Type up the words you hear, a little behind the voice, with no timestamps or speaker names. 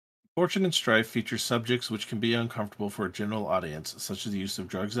Fortune and Strife features subjects which can be uncomfortable for a general audience, such as the use of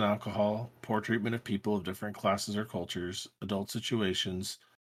drugs and alcohol, poor treatment of people of different classes or cultures, adult situations,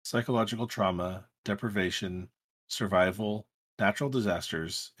 psychological trauma, deprivation, survival, natural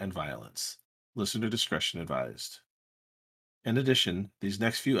disasters, and violence. Listener discretion advised. In addition, these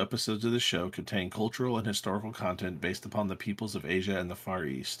next few episodes of the show contain cultural and historical content based upon the peoples of Asia and the Far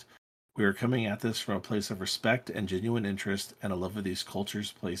East. We are coming at this from a place of respect and genuine interest and a love of these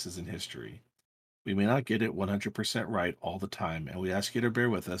cultures, places, and history. We may not get it 100% right all the time, and we ask you to bear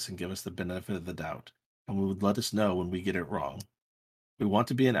with us and give us the benefit of the doubt, and we would let us know when we get it wrong. We want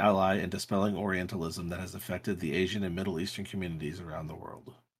to be an ally in dispelling Orientalism that has affected the Asian and Middle Eastern communities around the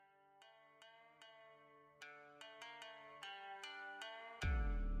world.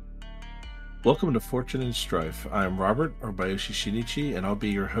 Welcome to Fortune and Strife. I am Robert Orbayashi Shinichi, and I'll be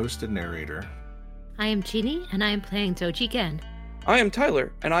your host and narrator. I am Jeannie, and I am playing Doji Gen. I am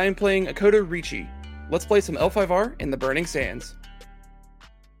Tyler, and I am playing Akoto Ricci. Let's play some L5R in the Burning Sands.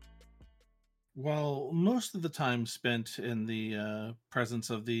 While most of the time spent in the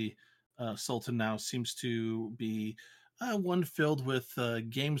presence of the Sultan now seems to be one filled with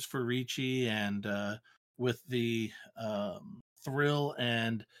games for Ricci and with the thrill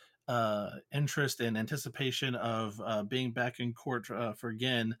and interest and anticipation of being back in court for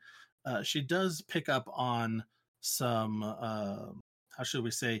Gen, she does pick up on some, how should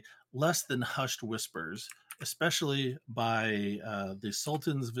we say, less than hushed whispers, especially by the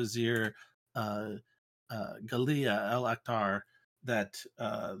Sultan's vizier, uh, Galia El Akhtar, that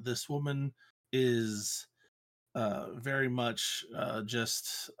this woman is very much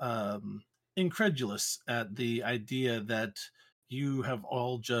just incredulous at the idea that you have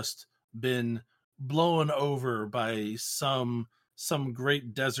all just been blown over by some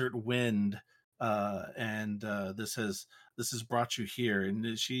great desert wind, and this has brought you here.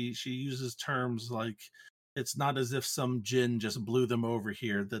 And she uses terms like it's not as if some jinn just blew them over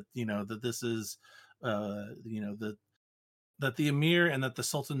here. That that this is that the emir and that the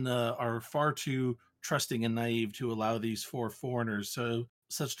sultan are far too trusting and naive to allow these four foreigners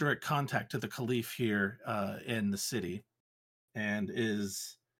such direct contact to the caliph here in the city, and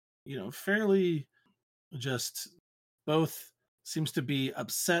is fairly just both seems to be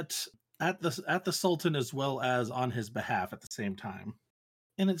upset at the sultan as well as on his behalf at the same time.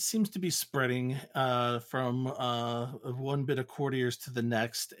 And it seems to be spreading from one bit of courtiers to the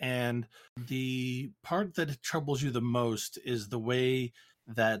next. And the part that troubles you the most is the way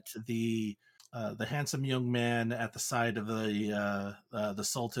that the handsome young man at the side of the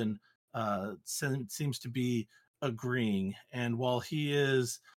sultan seems to be agreeing. And while he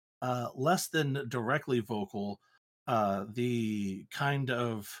is less than directly vocal, the kind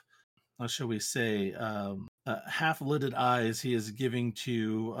of, how shall we say, half-lidded eyes he is giving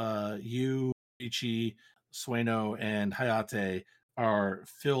to you, Ichi, Sueno, and Hayate are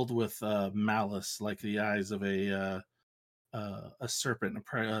filled with malice, like the eyes of a serpent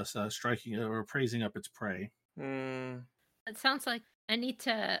striking or praising up its prey. It sounds like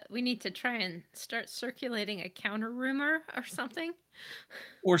we need to try and start circulating a counter rumor or something.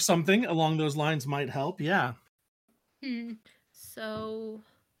 Or something along those lines might help, yeah. So,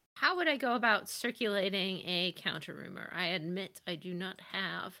 how would I go about circulating a counter rumor? I admit I do not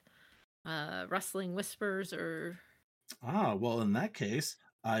have rustling whispers or... Well, in that case,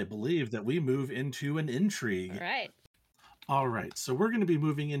 I believe that we move into an intrigue. All right, so we're going to be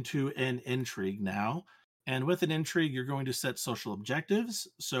moving into an intrigue now. And with an intrigue, you're going to set social objectives.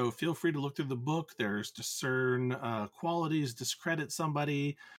 So feel free to look through the book. There's discern qualities, discredit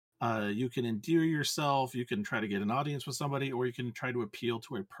somebody. You can endear yourself. You can try to get an audience with somebody, or you can try to appeal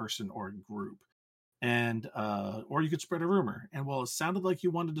to a person or a group. And or you could spread a rumor. And while it sounded like you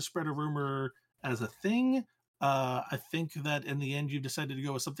wanted to spread a rumor as a thing, I think that in the end you decided to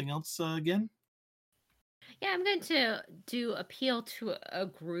go with something else again. Yeah, I'm going to do appeal to a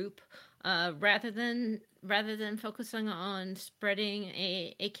group rather than focusing on spreading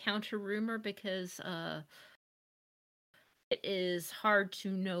a counter rumor, because it is hard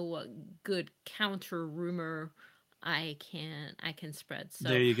to know what good counter rumor I can spread. So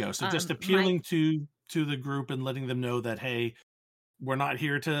there you go. So just appealing to the group and letting them know that, hey, we're not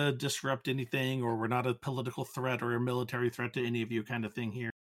here to disrupt anything, or we're not a political threat or a military threat to any of you, kind of thing here,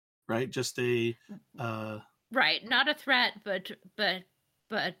 right? Just a right, not a threat,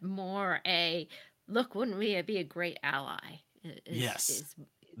 but more a look. Wouldn't we be a great ally? Yes,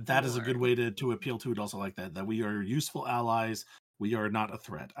 that is a good way to appeal to it. Also, like that we are useful allies. We are not a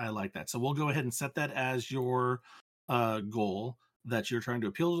threat. I like that. So we'll go ahead and set that as your goal, that you're trying to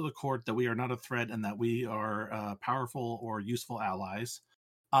appeal to the court that we are not a threat and that we are powerful or useful allies.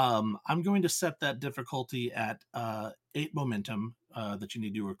 I'm going to set that difficulty at 8 momentum that you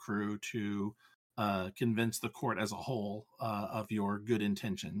need to accrue to convince the court as a whole of your good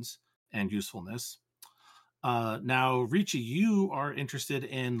intentions and usefulness. Now, Ricci, you are interested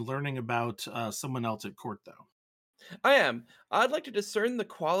in learning about someone else at court, though. I am. I'd like to discern the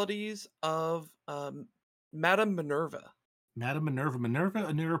qualities of Madame Minerva. Madame Minerva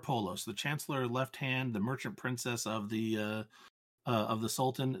Aniropolos, the Chancellor Left Hand, the Merchant Princess of the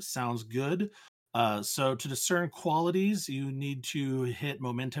Sultan. Sounds good. So to discern qualities, you need to hit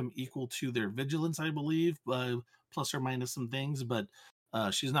momentum equal to their vigilance, I believe, plus or minus some things. But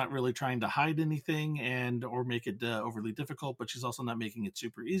she's not really trying to hide anything or make it overly difficult. But she's also not making it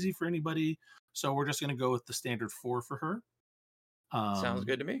super easy for anybody. So we're just going to go with the standard 4 for her. Sounds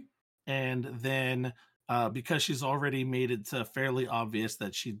good to me. And then because she's already made it fairly obvious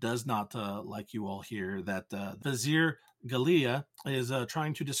that she does not like you all here, that Vizier Gallia is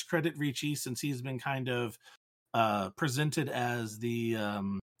trying to discredit Ricci since he's been kind of presented as the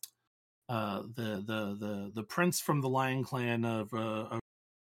prince from the Lion Clan of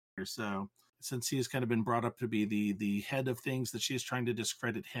so since he has kind of been brought up to be the head of things, that she is trying to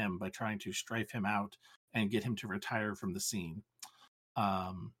discredit him by trying to strife him out and get him to retire from the scene.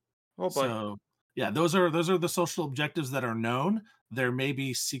 Oh boy. So yeah, those are the social objectives that are known. There may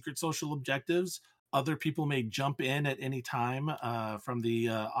be secret social objectives. Other people may jump in at any time from the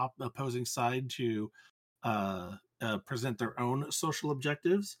opposing side to present their own social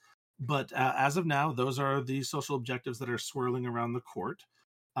objectives. But as of now, those are the social objectives that are swirling around the court.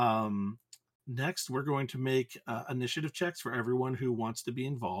 Next, we're going to make initiative checks for everyone who wants to be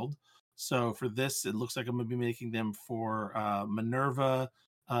involved. So for this, it looks like I'm going to be making them for Minerva,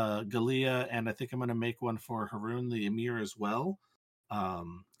 Gallia, and I think I'm going to make one for Haroon the Emir as well,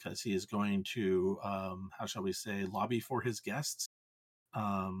 because he is going to, how shall we say, lobby for his guests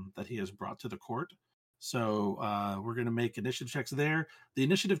that he has brought to the court. So we're going to make initiative checks there. The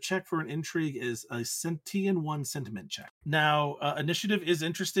initiative check for an intrigue is a T1 sentiment check. Now, initiative is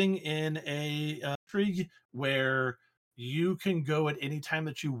interesting in a intrigue where you can go at any time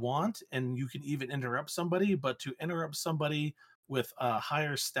that you want, and you can even interrupt somebody. But to interrupt somebody with a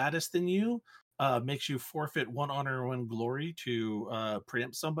higher status than you makes you forfeit 1 honor or 1 glory to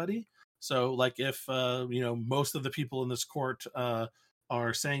preempt somebody. So, like if most of the people in this court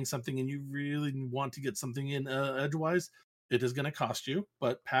are saying something and you really want to get something in edgewise, it is going to cost you.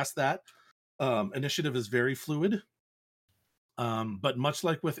 But past that, initiative is very fluid. But much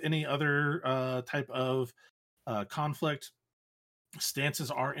like with any other type of conflict,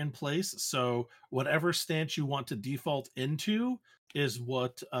 stances are in place. So whatever stance you want to default into is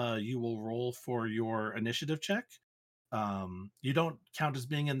what you will roll for your initiative check. You don't count as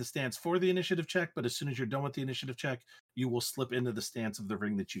being in the stance for the initiative check, but as soon as you're done with the initiative check, you will slip into the stance of the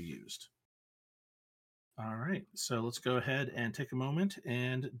ring that you used. All right, so let's go ahead and take a moment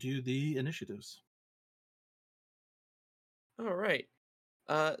and do the initiatives. All right.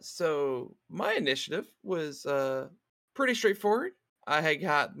 So my initiative was pretty straightforward. I had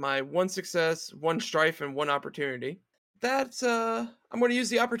got my 1 success, 1 strife, and 1 opportunity. That's I'm going to use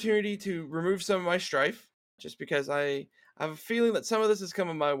the opportunity to remove some of my strife, just because I have a feeling that some of this is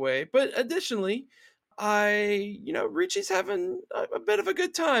coming my way. But additionally, Ricci's having a bit of a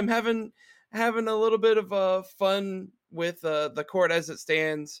good time, having a little bit of fun with the court as it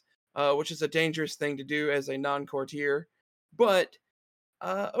stands, which is a dangerous thing to do as a non-courtier. But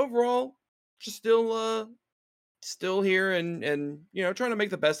overall, just still here and trying to make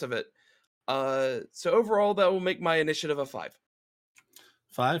the best of it. So overall, that will make my initiative a 5.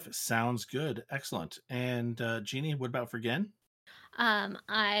 5 sounds good. Excellent. And Jeannie, what about for Gen?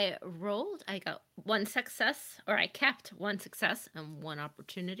 I got 1 success, or I capped 1 success and 1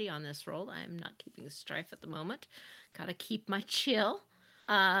 opportunity on this roll. I'm not keeping strife at the moment. Gotta keep my chill.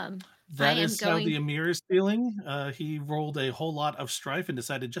 That is how the Emir is feeling. He rolled a whole lot of strife and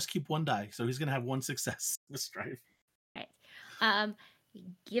decided just keep 1 die. So he's going to have 1 success with strife. Right.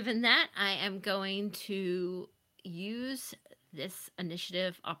 Given that, I am going to use this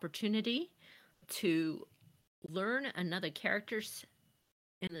initiative opportunity to learn another character's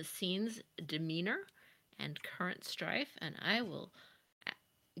in the scene's demeanor and current strife, and I will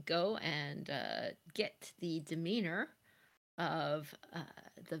go and get the demeanor of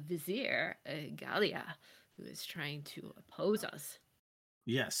the Vizier Gallia, who is trying to oppose us.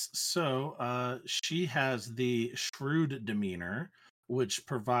 Yes, so she has the shrewd demeanor, which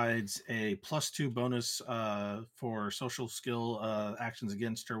provides a +2 bonus for social skill actions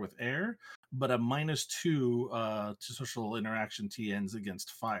against her with air, but a -2 to social interaction TNs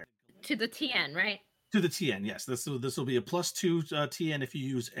against fire. To the TN, right? To the TN, yes. This will be a +2 TN if you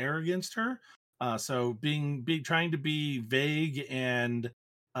use air against her. So trying to be vague and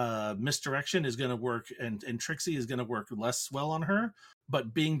misdirection is going to work, and Trixie is going to work less well on her.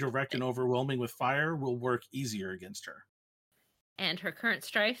 But being direct and overwhelming with fire will work easier against her. And her current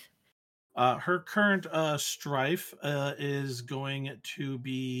strife? Her current strife is going to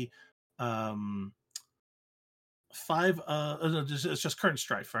be 5. It's just current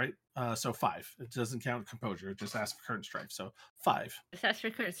strife, right? So 5. It doesn't count composure. It just asks for current strife. So 5. That's for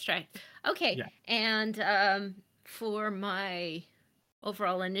current strife. Okay. Yeah. And for my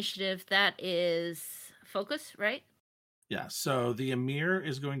overall initiative, that is focus, right? Yeah. So the Emir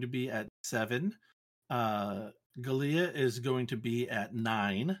is going to be at 7. Galia is going to be at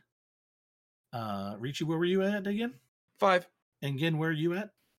 9. Ricci, where were you at again? 5. And Gin, where are you at?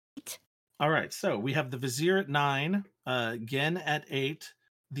 8. All right. So we have the Vizier at 9, Gen at 8,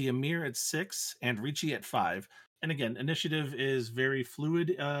 the Emir at 6, and Ricci at 5. And again, initiative is very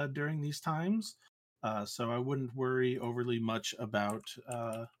fluid during these times. So I wouldn't worry overly much about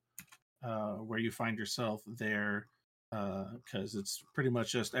where you find yourself there, because it's pretty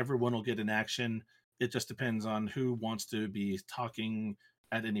much just everyone will get an action. It just depends on who wants to be talking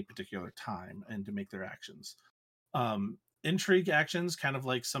at any particular time and to make their actions. Intrigue actions, kind of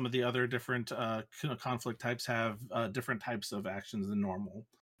like some of the other different conflict types, have different types of actions than normal.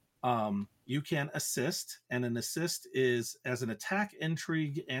 You can assist, and an assist is as an attack,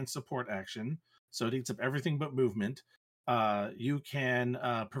 intrigue, and support action. So it eats up everything but movement. You can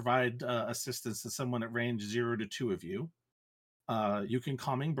provide assistance to someone at range 0 to 2 of you. You can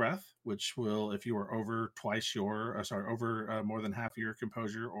calming breath, which will, if you are over more than half your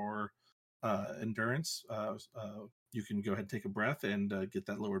composure or endurance, you can go ahead and take a breath and get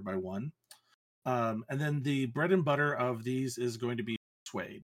that lowered by 1. And then the bread and butter of these is going to be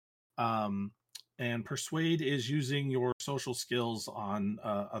persuade. And persuade is using your social skills on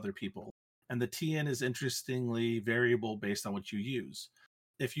other people. And the TN is interestingly variable based on what you use.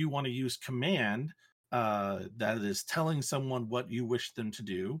 If you want to use command, that is telling someone what you wish them to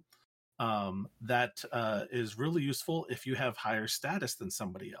do, that is really useful if you have higher status than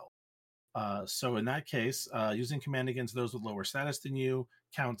somebody else. So in that case, using command against those with lower status than you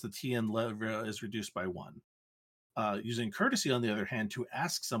counts the TN level is reduced by 1. Using courtesy, on the other hand, to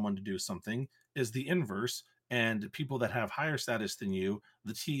ask someone to do something is the inverse, and people that have higher status than you,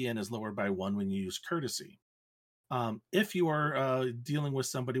 the TN is lowered by 1 when you use courtesy. If you are dealing with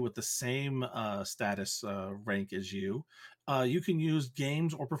somebody with the same status rank as you, you can use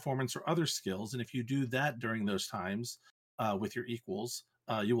games or performance or other skills, and if you do that during those times with your equals,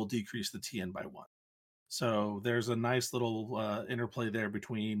 you will decrease the TN by 1. So there's a nice little interplay there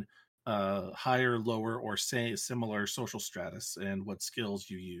between higher, lower, or say similar social status and what skills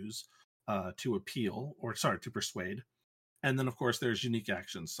you use to persuade. And then, of course, there's unique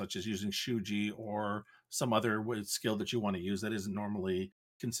actions such as using Shuji or some other skill that you want to use that isn't normally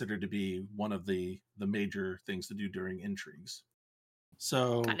considered to be one of the major things to do during intrigues.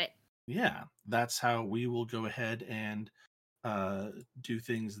 So, Got it. yeah, that's how we will go ahead and do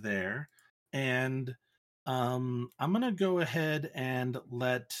things there. And I'm going to go ahead and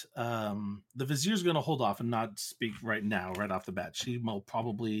let the Vizier's going to hold off and not speak right now, right off the bat. She will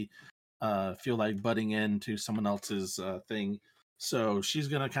probably feel like butting into someone else's thing. So she's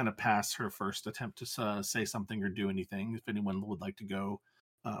going to kind of pass her first attempt to say something or do anything. If anyone would like to go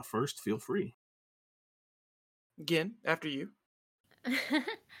first, feel free. Again, after you.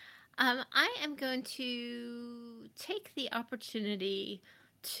 I am going to take the opportunity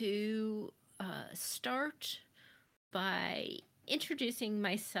to start by introducing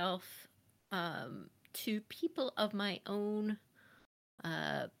myself to people of my own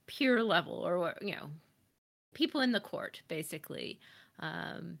peer level, or people in the court, basically,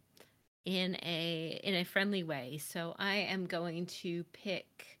 in a friendly way. So I am going to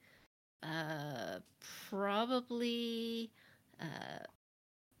pick probably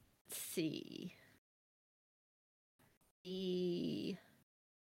let's see,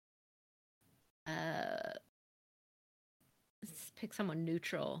 let's pick someone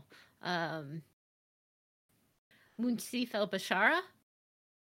neutral. Munsif El Bashara.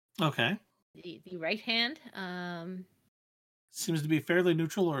 Okay. The right hand. Seems to be fairly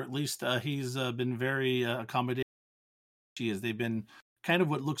neutral, or at least he's been very accommodating. They've been kind of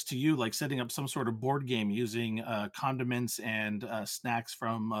what looks to you like setting up some sort of board game using condiments and snacks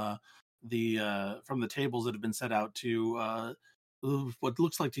from the tables that have been set out to what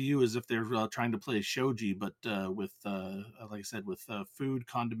looks like to you as if they're trying to play shogi, but with like I said, with food,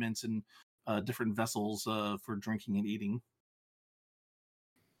 condiments, and different vessels for drinking and eating.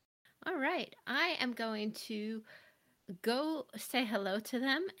 All right. I am going to go say hello to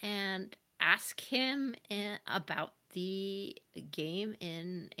them and ask him about the game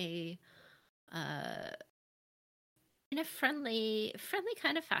uh, in a friendly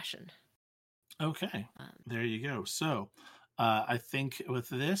kind of fashion. Okay, Um, there you go. So, I think with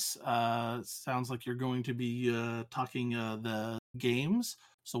this, sounds like you're going to be talking the games.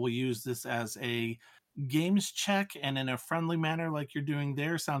 So we'll use this as a games check, and in a friendly manner, like you're doing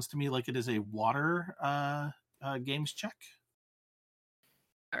there. Sounds to me like it is a water games check.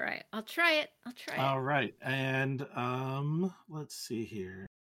 all right. I'll try it. I'll try it. All right, and let's see here.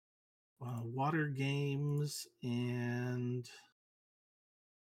 Water games and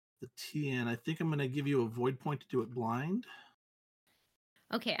the TN. I think I'm going to give you a void point to do it blind.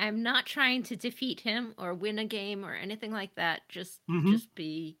 Okay, I'm not trying to defeat him or win a game or anything like that. Just Mhm. just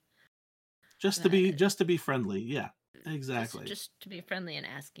be Just to be friendly. Yeah, exactly. just to be friendly and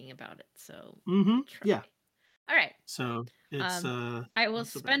asking about it. So Mm-hmm. we'll try. Yeah. All right. So it's I will not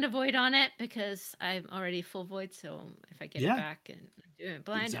so spend bad. a void on it because I'm already full void. So if I get it Yeah, back and do it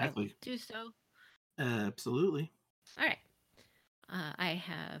blind, I will exactly. do so. Absolutely. All right. I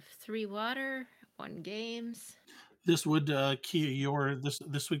have 3 water, 1 games. This would key your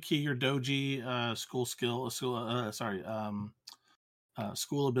this would key your doji school skill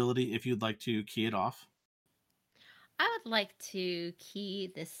school ability if you'd like to key it off. I would like to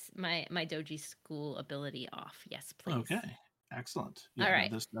key my doji school ability off. Yes, please. Okay, excellent. All Yeah,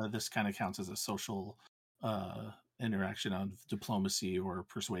 no, right. this kind of counts as a social interaction of diplomacy or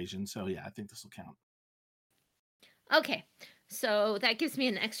persuasion. So yeah, I think this will count. Okay. So that gives me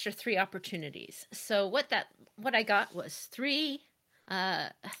an extra 3 opportunities. So what I got was 3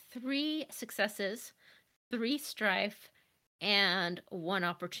 successes, 3 strife, and 1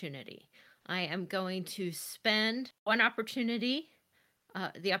 opportunity. I am going to spend 1 opportunity,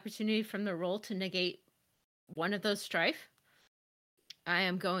 the opportunity from the roll to negate 1 of those strife. I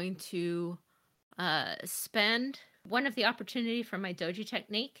am going to spend 1 of the opportunity from my doji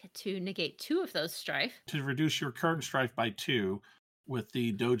technique to negate 2 of those strife. To reduce your current strife by 2 with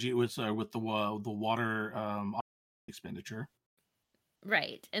the doji with the water expenditure.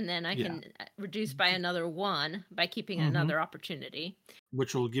 Right. And then I can reduce by another 1 by keeping Mhm. another opportunity.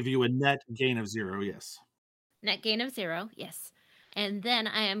 Which will give you a net gain of 0, yes. Net gain of 0, yes. And then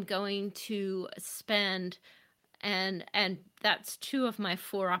I am going to spend and that's 2 of my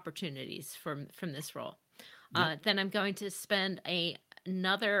 4 opportunities from this roll. Yep. Then I'm going to spend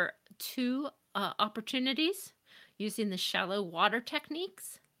another 2 opportunities using the shallow water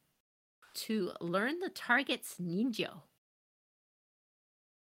techniques to learn the target's ninja.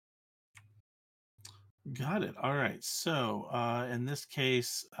 Got it. All right. So in this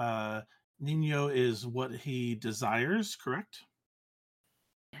case, Nino is what he desires, correct?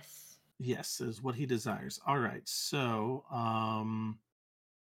 Yes. Yes, is what he desires. All right. So all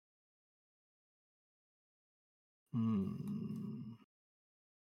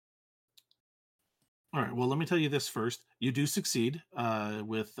right. Well, let me tell you this first. You do succeed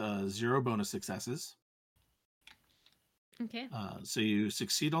with 0 bonus successes. Okay. So you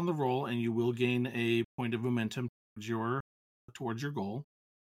succeed on the roll, and you will gain a point of momentum towards your goal.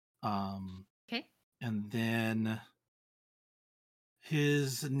 Okay. And then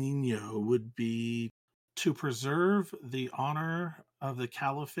his Nino would be to preserve the honor of the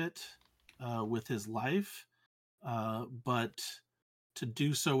caliphate with his life, but to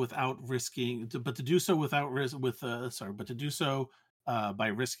do so without risking, but to do so without risk with but to do so by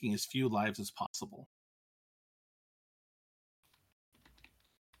risking as few lives as possible.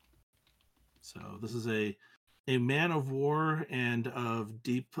 So this is a man of war and of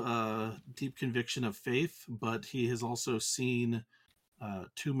deep conviction of faith, but he has also seen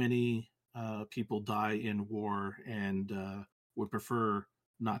too many people die in war and would prefer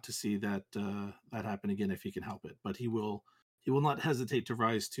not to see that that happen again if he can help it. But he will not hesitate to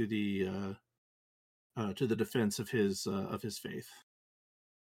rise to the defense of his faith.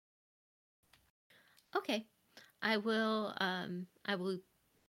 Okay. I will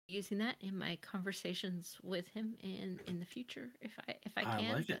be using that in my conversations with him in the future if I can.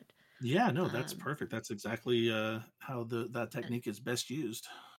 I like it. Yeah, no, that's perfect. That's exactly how that technique is best used.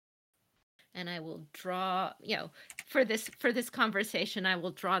 And I will draw, for this conversation, I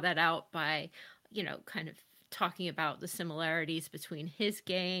will draw that out by, kind of talking about the similarities between his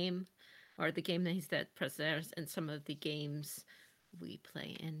game or the game that presents and some of the games we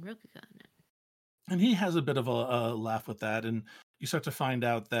play in Rokugan. And he has a bit of a laugh with that, and you start to find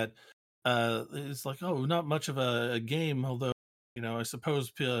out that it's like, oh, not much of a game, although I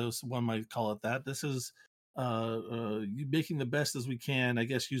suppose one might call it that. This is making the best as we can, I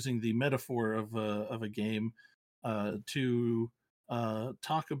guess, using the metaphor of a game to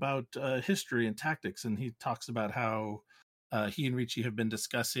talk about history and tactics. And he talks about how he and Ricci have been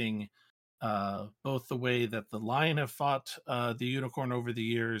discussing both the way that the lion have fought the unicorn over the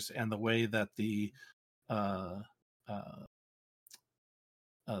years, and the way that uh, uh,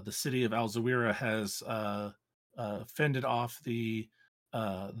 the city of Alzawira has fended off the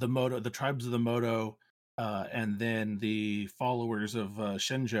Moto, the tribes of the Moto, and then the followers of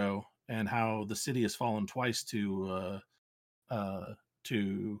Shenjo, and how the city has fallen twice to the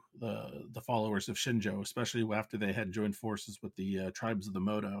followers of Shinjo, especially after they had joined forces with the tribes of the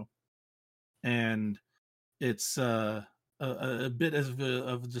Moto. And it's a bit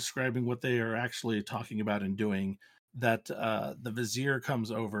of describing what they are actually talking about and doing. That the vizier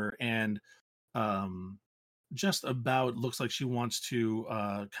comes over and just about looks like she wants to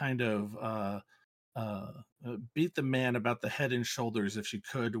kind of beat the man about the head and shoulders if she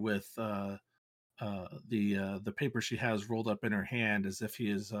could, with the paper she has rolled up in her hand, as if he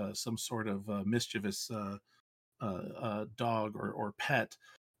is some sort of mischievous dog or pet,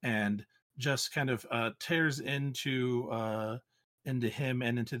 and just kind of tears into him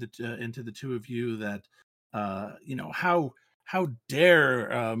and into the two of you. That how dare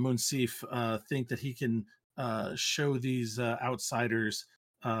Munsif think that he can show these outsiders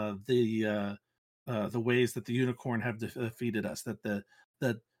the ways that the unicorn have defeated us, that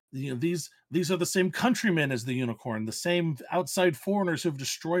these are the same countrymen as the unicorn, the same outside foreigners who've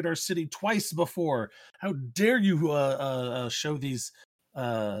destroyed our city twice before. How dare you show these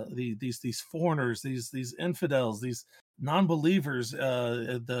foreigners, these infidels, these non-believers,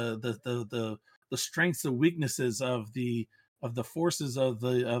 the strengths and weaknesses of the forces of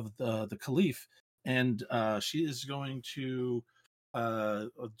the caliph. And she is going to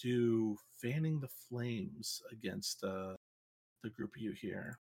do fanning the flames against the group of you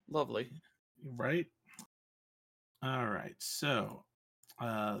here. Lovely. Right? All right. So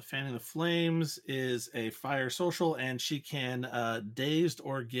fanning the flames is a fire social, and she can dazed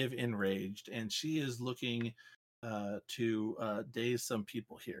or give enraged, and she is looking to daze some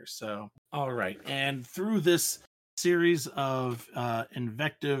people here. So all right. And through this series of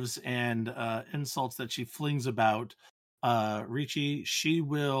invectives and insults that she flings about, Ricci, she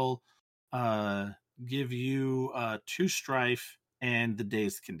will give you 2 strife and the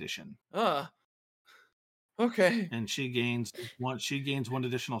dazed condition. Okay. And she gains one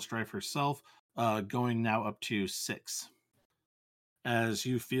additional strife herself, going now up to 6. As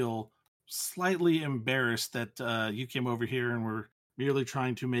you feel slightly embarrassed that you came over here and were merely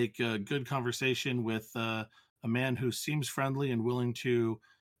trying to make a good conversation with a man who seems friendly and willing to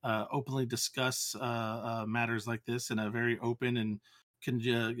openly discuss matters like this in a very open and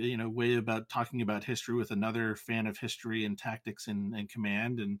way about talking about history with another fan of history and tactics and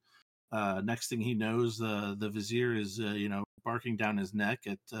command. And next thing he knows, the vizier is barking down his neck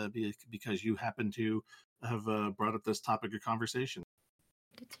at because you happen to have brought up this topic of conversation.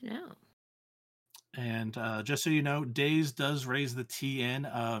 Good to know. And just so you know, daze does raise the TN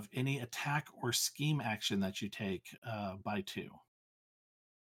of any attack or scheme action that you take by 2.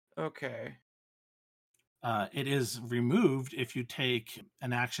 Okay. It is removed if you take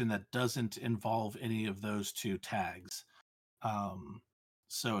an action that doesn't involve any of those 2 tags.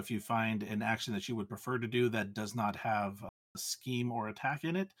 So if you find an action that you would prefer to do that does not have a scheme or attack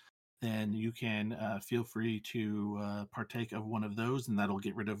in it, then you can feel free to partake of one of those, and that'll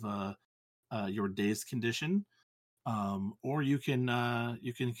get rid of your dazed condition. Or you can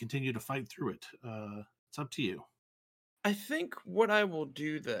continue to fight through it. It's up to you. I think what I will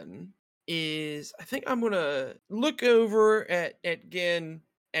do then is I think I'm gonna look over at Gin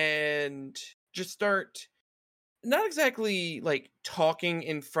and just start not exactly like talking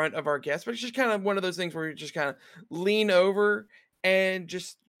in front of our guests, but it's just kind of one of those things where you just kind of lean over and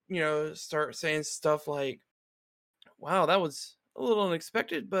just start saying stuff like, "Wow, that was a little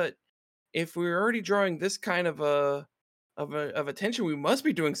unexpected, but if we're already drawing this kind of attention, we must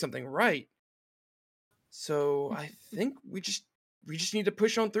be doing something right. So I think we just need to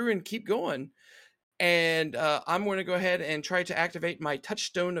push on through and keep going." And I'm going to go ahead and try to activate my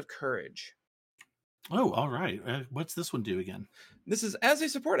Touchstone of Courage. Oh, all right. What's this one do again? This is as a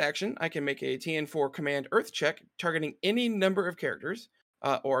support action. I can make a TN4 Command Earth check targeting any number of characters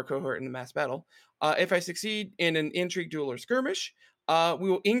or a cohort in the mass battle. If I succeed in an intrigue, duel, or skirmish, we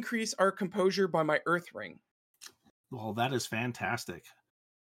will increase our composure by my Earth Ring. Well, that is fantastic.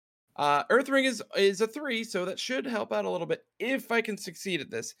 Earth Ring is a 3, so that should help out a little bit if I can succeed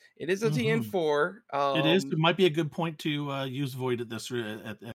at this. It is a TN4. It is. It might be a good point to use Void at this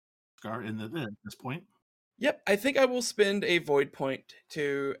this point. Yep, I think I will spend a void point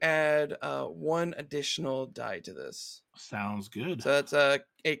to add one additional die to this. Sounds good. So that's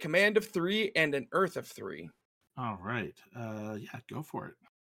a command of 3 and an earth of 3. All right. Yeah, go for it.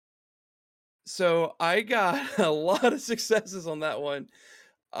 So I got a lot of successes on that one.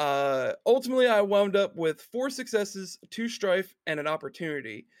 Ultimately, I wound up with 4 successes, 2 strife, and an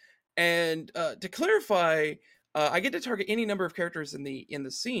opportunity. And to clarify, I get to target any number of characters in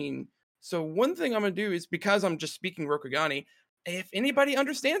the scene. So one thing I'm gonna do is, because I'm just speaking Rokugani, if anybody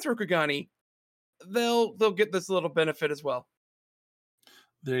understands Rokugani, they'll get this little benefit as well.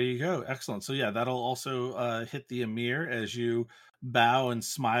 There you go. Excellent. So yeah, that'll also hit the emir as you bow and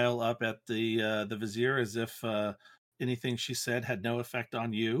smile up at the vizier as if anything she said had no effect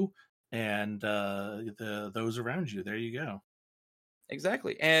on you and the those around you. There you go.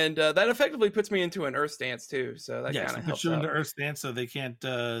 Exactly, and that effectively puts me into an Earth stance too, so that Yes, kind it of puts helps you into out. Earth stance, so they can't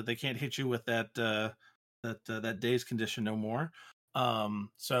hit you with that daze condition no more.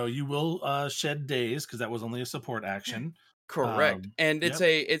 So you will shed daze because that was only a support action. Correct, and Yep.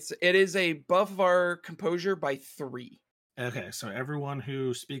 it is a buff of our composure by 3. Okay, so everyone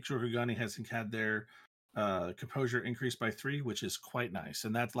who speaks Rokugani has had their composure increased by 3, which is quite nice.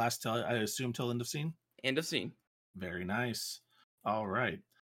 And that lasts till I assume till end of scene. End of scene. Very nice. All right,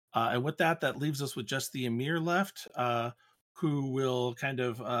 and with that, that leaves us with just the emir left, who will kind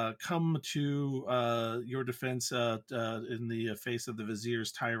of come to your defense in the face of the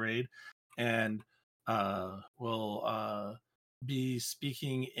vizier's tirade, and will be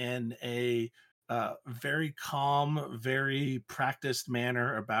speaking in a very calm, very practiced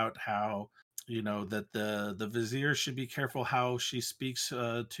manner about how that the vizier should be careful how she speaks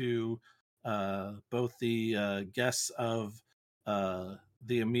to both the guests of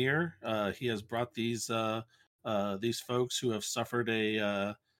the emir. He has brought these folks who have suffered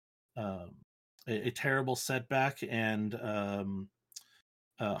um, a terrible setback and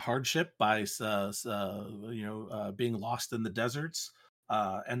hardship by being lost in the deserts.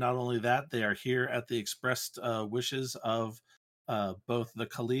 And not only that, they are here at the expressed wishes of both the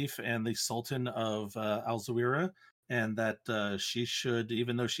Caliph and the Sultan of Al Zawira, and that she should,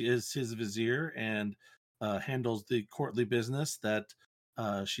 even though she is his vizier and handles the courtly business, that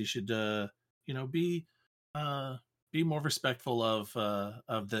she should, be uh, be more respectful of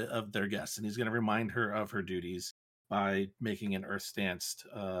their guests. And he's going to remind her of her duties by making an earth stance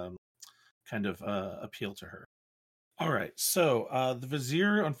kind of appeal to her. All right. So the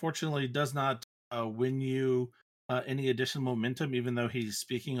vizier unfortunately does not win you any additional momentum, even though he's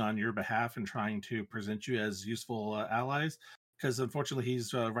speaking on your behalf and trying to present you as useful allies. Because unfortunately,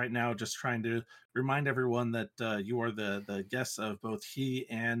 he's right now just trying to remind everyone that you are the guests of both he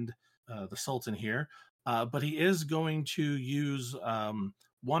and the Sultan here. But he is going to use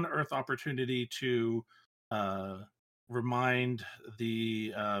one Earth opportunity to uh, remind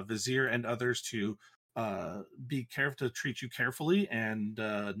the vizier and others to be careful to treat you carefully and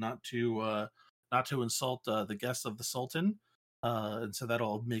not to insult the guests of the Sultan. And so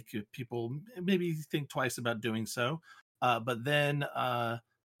that'll make people maybe think twice about doing so. But then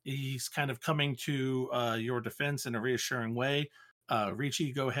he's kind of coming to your defense in a reassuring way.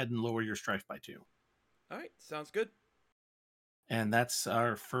 Ricci, go ahead and lower your strife by 2. All right, sounds good. And that's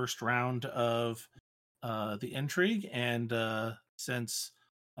our first round of the intrigue. And since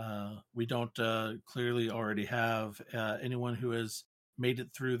we don't clearly already have anyone who has made it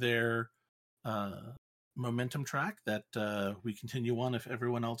through their momentum track, that we continue on if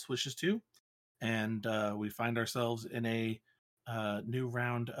everyone else wishes to. And we find ourselves in a new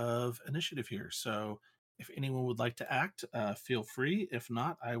round of initiative here. So if anyone would like to act, feel free. If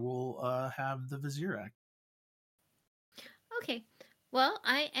not, I will have the Vizier act. Okay. Well,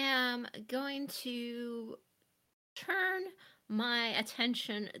 I am going to turn my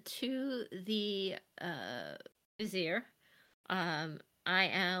attention to the vizier. I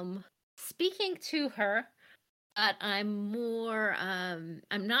am speaking to her, but I'm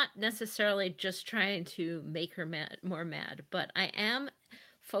not necessarily just trying to make her more mad, but I am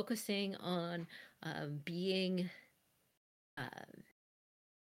focusing on being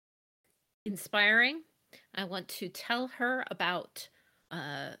inspiring. I want to tell her about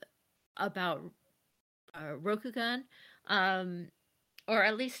Rokugan, or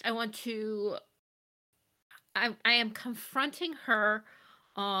at least I want to. I am confronting her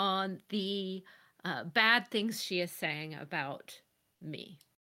on the bad things she is saying about me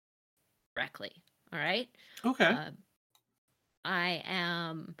directly. All right. Okay. I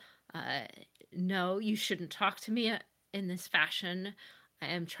am. No, you shouldn't talk to me in this fashion. I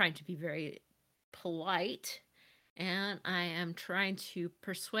am trying to be very polite and I am trying to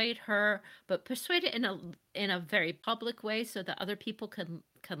persuade her, but persuade it in a very public way so that other people can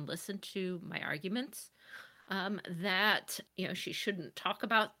listen to my arguments. That she shouldn't talk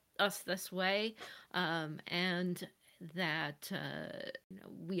about us this way, and that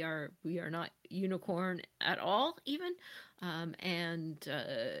we are not unicorn at all, even, and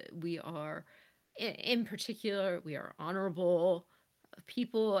we are, in particular, we are honorable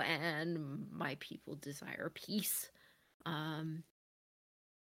people, and my people desire peace.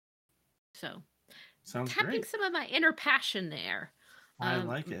 So Sounds tapping great. some of my inner passion there. I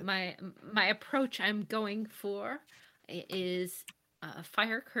like it. My approach I'm going for is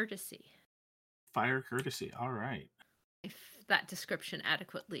fire courtesy. Fire courtesy. All right. If that description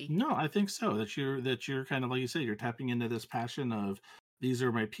adequately. No, I think so. That you're kind of, like you said, you're tapping into this passion of, these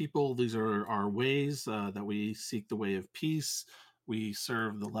are my people, these are our ways, that we seek the way of peace, we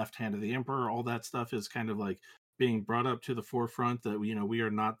serve the left hand of the emperor. All that stuff is kind of like being brought up to the forefront, that we are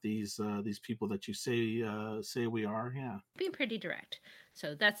not these people that you say we are. Yeah. Being pretty direct.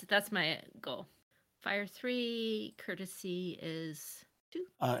 So that's my goal. Fire 3, courtesy is 2.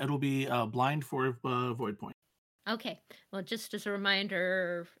 It'll be blind for void point. Okay. Well, just as a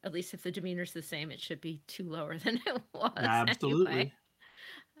reminder, at least if the demeanor's the same, it should be 2 lower than it was. Absolutely. Anyway.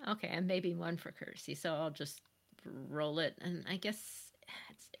 Okay, and maybe 1 for courtesy. So I'll just roll it, and I guess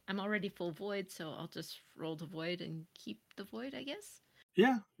I'm already full void, so I'll just roll the void and keep the void, I guess.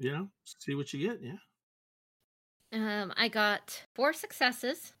 Yeah, see what you get. Yeah. I got 4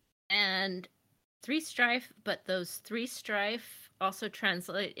 successes and 3 strife, but those 3 strife also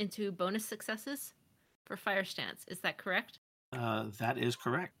translate into bonus successes for fire stance. Is that correct? That is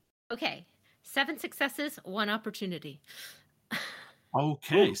correct. Okay, 7 successes, 1 opportunity.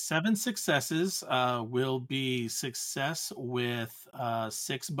 Okay, 7 successes will be success with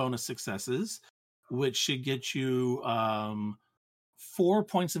 6 bonus successes, which should get you 4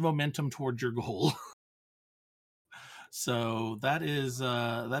 points of momentum towards your goal. So that is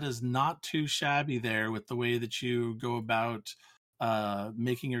not too shabby there, with the way that you go about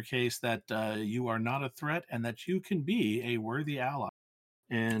making your case that you are not a threat and that you can be a worthy ally.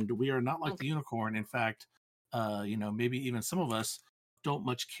 And we are not like the unicorn. In fact, maybe even some of us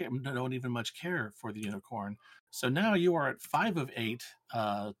don't even much care for the unicorn. So now you are at 5 of 8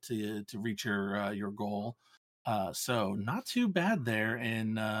 to reach your goal. So not too bad there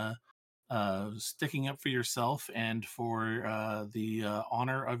in sticking up for yourself and for the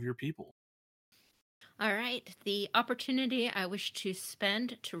honor of your people. All right. The opportunity I wish to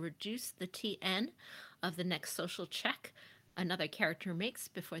spend to reduce the TN of the next social check another character makes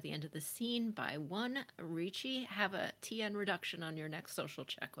before the end of the scene by 1. Ricci, have a TN reduction on your next social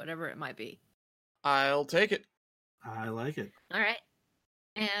check, whatever it might be. I'll take it. I like it. All right.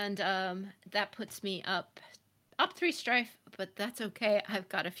 And that puts me up 3 strife, but that's okay. I've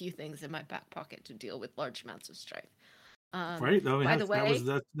got a few things in my back pocket to deal with large amounts of strife. Right. No, by the way,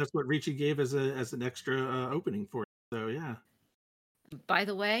 that's what Ricci gave as an extra opening for it. So yeah. By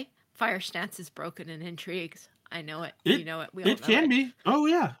the way, fire stance is broken in intrigues. I know it. You know it. We all it can be. Oh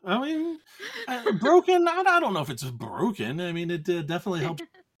yeah. I mean, broken. I don't know if it's broken. I mean, it definitely helps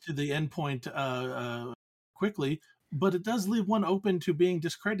to the end point quickly, but it does leave one open to being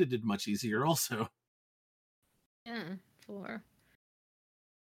discredited much easier. Also. Yeah. 4.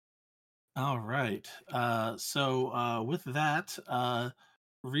 All right. So with that,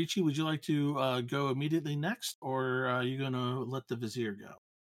 Ricci, would you like to go immediately next, or are you going to let the Vizier go?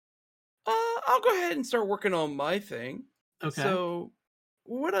 I'll go ahead and start working on my thing. Okay. So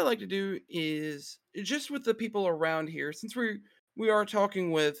what I like to do is, just with the people around here, since we are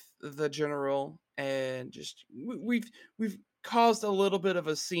talking with the general, and just we've caused a little bit of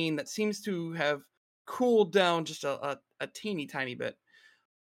a scene that seems to have cooled down just a teeny tiny bit.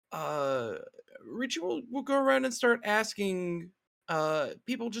 Ricci will go around and start asking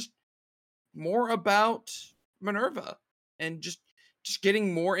people just more about Minerva, and just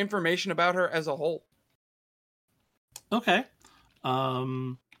getting more information about her as a whole. Okay.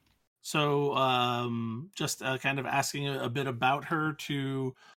 So just kind of asking a bit about her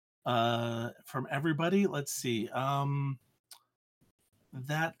to from everybody. Let's see.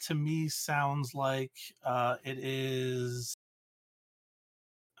 That to me sounds like it is.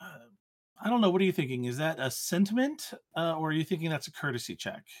 I don't know. What are you thinking? Is that a sentiment, or are you thinking that's a courtesy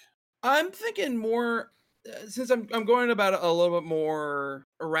check? I'm thinking more, since I'm going about it a little bit more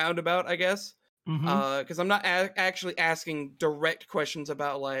roundabout, I guess. Because I'm not actually asking direct questions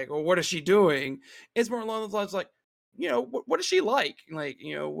about, like, well, what is she doing? It's more along those lines, like, what is she like? Like,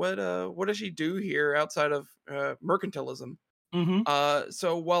 what does she do here outside of mercantilism?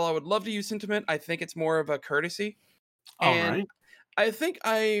 So while I would love to use sentiment, I think it's more of a courtesy. All And right. I think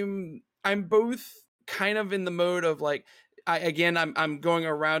I'm both kind of in the mode of like I'm going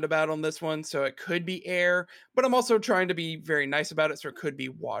a roundabout on this one, so it could be air, but I'm also trying to be very nice about it, so it could be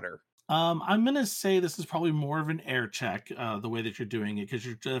water. I'm gonna say this is probably more of an air check, the way that you're doing it, because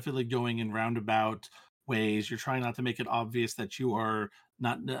you're definitely going in roundabout ways. You're trying not to make it obvious that you are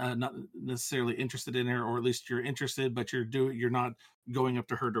not necessarily interested in her, or at least you're interested, but you're not going up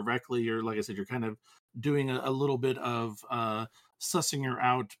to her directly. You're, like I said, you're kind of doing a little bit of sussing her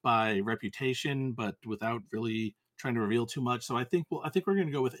out by reputation, but without really trying to reveal too much. So I think we're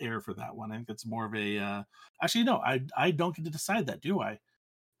gonna go with air for that one. I think it's more of a actually no, I don't get to decide that, do I?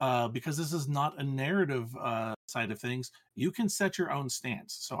 Because this is not a narrative side of things, you can set your own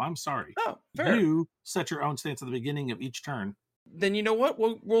stance. So I'm sorry. Oh, fair. You set your own stance at the beginning of each turn. Then you know what?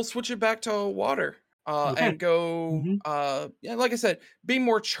 We'll switch it back to water. Okay. And go hmm yeah, like I said, be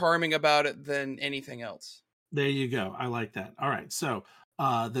more charming about it than anything else. There you go. I like that. All right. So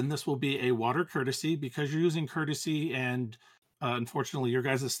then this will be a water courtesy because you're using courtesy, and unfortunately, your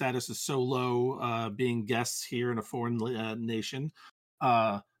guys' status is so low, being guests here in a foreign nation.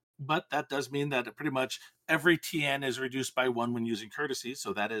 Uh, but that does mean that pretty much every TN is reduced by one when using courtesy.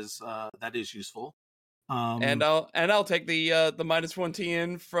 So that is useful. And Um, I'll take the -1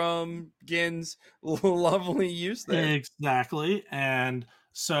 TN from Gin's lovely use there. exactly. And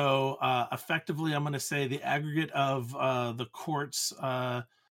so effectively, I'm going to say the aggregate of the court's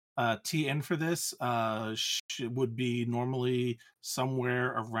TN for this would be normally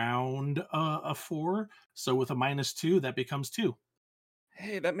somewhere around a 4. So with a -2, that becomes 2.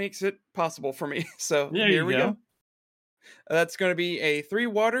 Hey, that makes it possible for me. So There here you we go. go. That's going to be a 3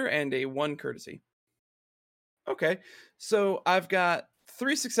 water and a 1 courtesy. Okay. So I've got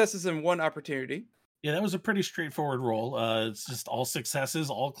 3 successes and 1 opportunity. Yeah, that was a pretty straightforward roll. It's just all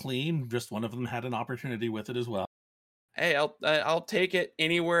successes, all clean. Just one of them had an opportunity with it as well. Hey, I'll take it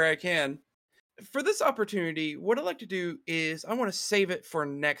anywhere I can. For this opportunity, what I'd like to do is I want to save it for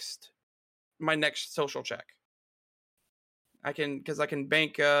my next social check. I can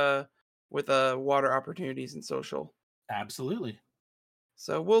bank with water opportunities and social. Absolutely.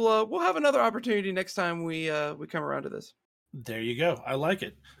 So we'll have another opportunity next time we come around to this. There you go. I like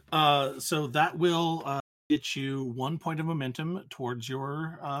it. So that will get you 1 point of momentum towards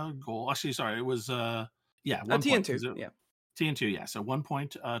your goal. Actually, sorry, it was yeah, 1 point. TN2, Was it yeah. TN2? Yeah, so 1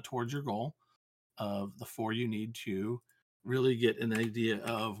 point towards your goal of the 4 you need to really get an idea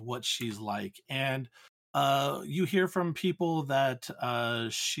of what she's like. And you hear from people that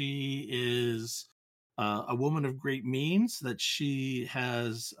she is a woman of great means, that she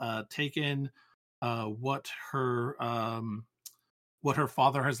has taken what her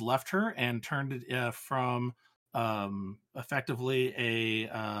father has left her and turned it from effectively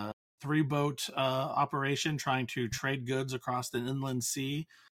a 3 boat operation trying to trade goods across the inland sea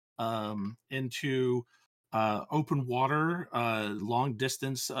into open water, long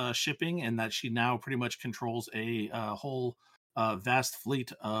distance shipping, and that she now pretty much controls a whole vast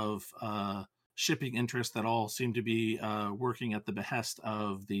fleet of shipping interests that all seem to be working at the behest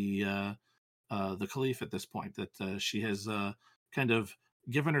of the Caliph at this point. That she has kind of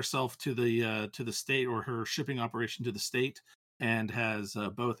given herself to the state, or her shipping operation to the state, and has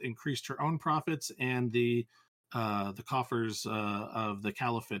both increased her own profits and the coffers of the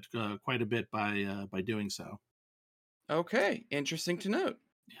caliphate quite a bit by doing so. Okay, interesting to note.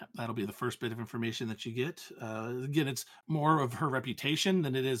 Yeah, that'll be the first bit of information that you get. Again, it's more of her reputation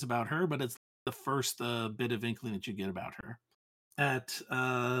than it is about her, but it's the first bit of inkling that you get about her. At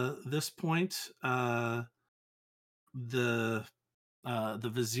this point, the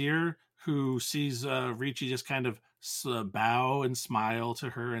the vizier, who sees Ricci just kind of bow and smile to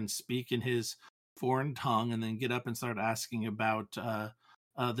her and speak in his foreign tongue, and then get up and start asking about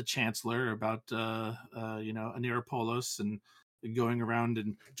the chancellor, about Aniropolos, and going around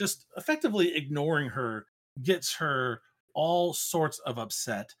and just effectively ignoring her, gets her all sorts of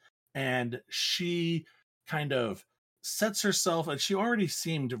upset. And she kind of sets herself, and she already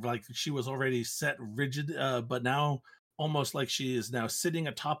seemed like she was already set rigid, but now almost like she is now sitting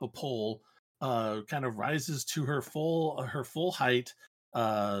atop a pole, kind of rises to her full height,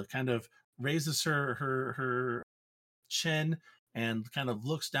 kind of raises her chin, and kind of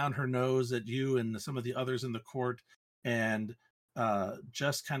looks down her nose at you and some of the others in the court, and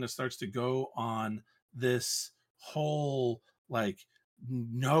just kind of starts to go on this whole like,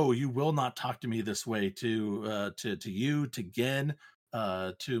 no, you will not talk to me this way, to you, to Gen,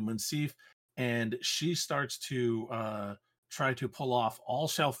 to Munsif. And she starts to try to pull off all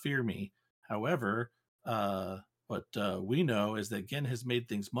shall fear me. However, what we know is that Gen has made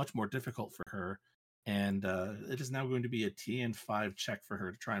things much more difficult for her, And it is now going to be a TN5 check for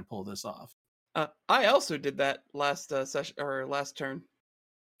her to try and pull this off. I also did that last session or last turn.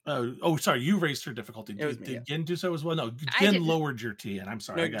 Oh, sorry. You raised her difficulty. It was me, Did Gin do so as well? No, I Gin didn't. lowered your TN. I'm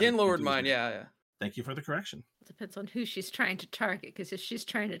sorry. No, I got Gin it lowered confused mine. there. Yeah. Thank you for the correction. Depends on who she's trying to target, because if she's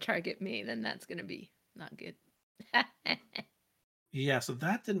trying to target me, then that's going to be not good. Yeah, so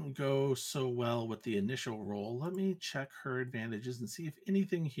that didn't go so well with the initial roll. Let me check her advantages and see if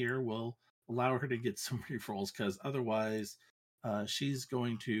anything here will allow her to get some rerolls, because otherwise she's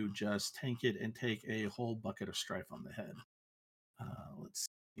going to just tank it and take a whole bucket of strife on the head. Let's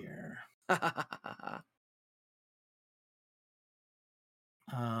see here.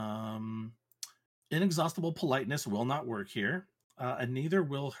 Inexhaustible politeness will not work here, and neither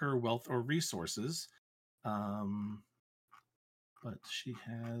will her wealth or resources. But she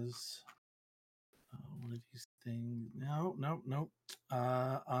has one of these things. No.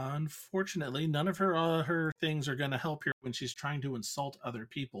 Unfortunately, none of her things are going to help her when she's trying to insult other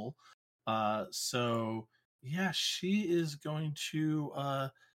people. So yeah, she is going to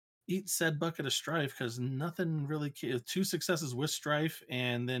eat said bucket of strife, because nothing really. 2 successes with strife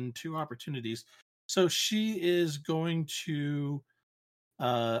and then 2 opportunities. So she is going to,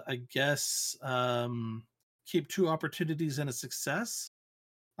 I guess, keep 2 opportunities and a success,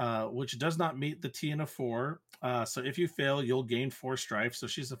 which does not meet the TN of 4. So if you fail, you'll gain 4 strife. So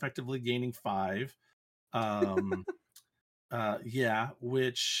she's effectively gaining 5. Yeah,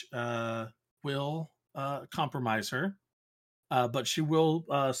 which will compromise her. But she will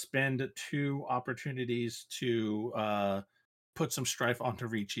spend 2 opportunities to put some strife onto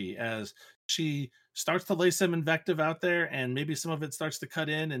Ricci, as she starts to lay some invective out there, and maybe some of it starts to cut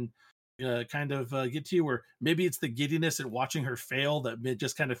in and kind of get to you, or maybe it's the giddiness at watching her fail that it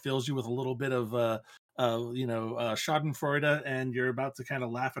just kind of fills you with a little bit of schadenfreude, and you're about to kind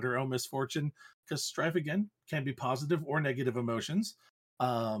of laugh at her own misfortune, because strife again can be positive or negative emotions. It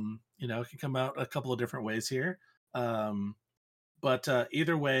can come out a couple of different ways here. But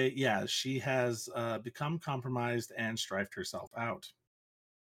either way, yeah, she has become compromised and strifed herself out.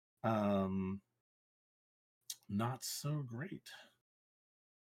 Not so great.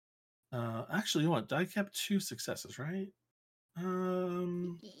 Actually, you know what? I kept 2 successes, right?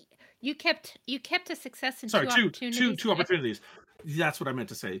 You kept a success and Sorry, 2 opportunities. two opportunities. That's what I meant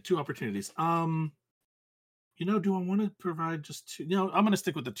to say. 2 opportunities. Do I want to provide just 2? No, I'm going to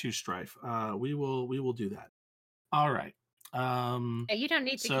stick with the 2 strife. We will do that. All right. Yeah, you don't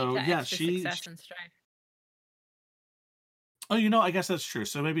need to So keep that yeah, extra success and strife. Oh, I guess that's true.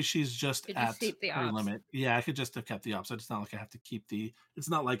 So maybe she's just You at just keep the her ops. limit. Yeah, I could just have kept the ops. It's not like I have to keep it's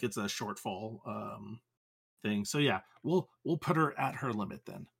not like it's a shortfall thing. So yeah, we'll put her at her limit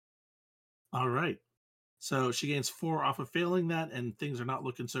then. All right. So she gains 4 off of failing that, and things are not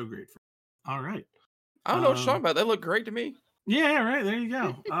looking so great for her. All right. I don't know what you're talking about. They look great to me. Yeah, right. There you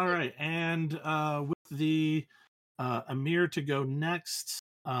go. All right. And with the Amir to go next.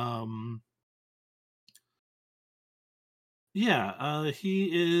 Yeah, he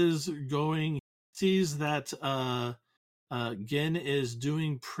is going. Sees that Gin is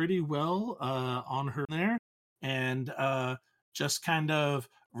doing pretty well on her there, and just kind of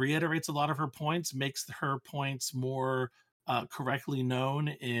reiterates a lot of her points, makes her points more correctly known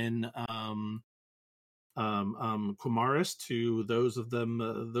in Kumaris to those of them,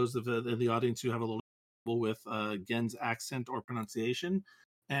 in the audience who have a little trouble with Gen's accent or pronunciation.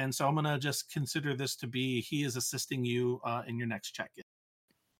 And so I'm going to just consider this to be he is assisting you in your next check-in.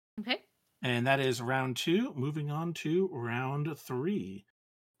 Okay. And that is round 2. Moving on to round 3.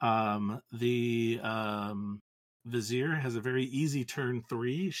 The Vizier has a very easy turn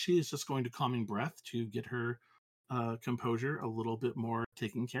 3. She is just going to Calming Breath to get her composure a little bit more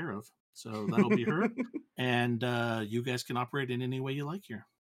taken care of. So that'll be her. And you guys can operate in any way you like here.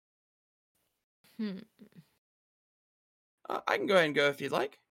 I can go ahead and go if you'd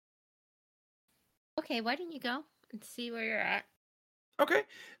like. Okay, why don't you go and see where you're at? Okay.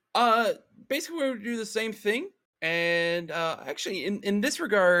 Basically, we're gonna do the same thing, and actually, in this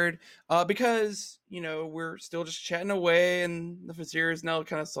regard, because we're still just chatting away, and the Vizier is now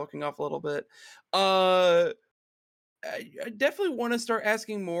kind of sulking off a little bit. I definitely want to start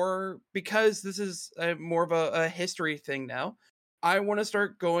asking more, because this is more of a history thing now. I want to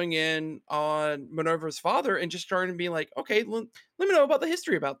start going in on Minerva's father and just starting to be like, okay, let me know about the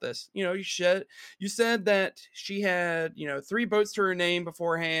history about this. You said that she had 3 boats to her name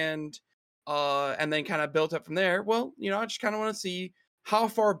beforehand, and then kind of built up from there. Well, I just kind of want to see how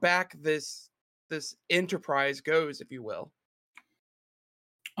far back this enterprise goes, if you will.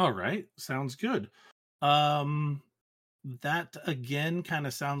 All right, sounds good. That again kind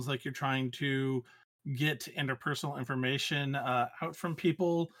of sounds like you're trying to get interpersonal information out from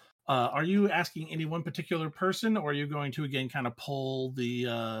people. Are you asking any one particular person, or are you going to again kind of pull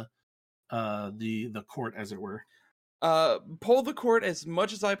the court, as it were? Pull the court as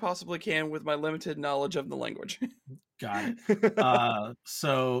much as I possibly can with my limited knowledge of the language. Got it.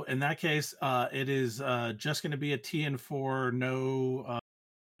 So in that case, it is just going to be a TN4,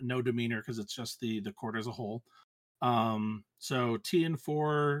 no demeanor, because it's just the court as a whole. So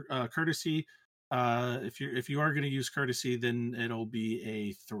TN4 courtesy. If you are going to use courtesy, then it'll be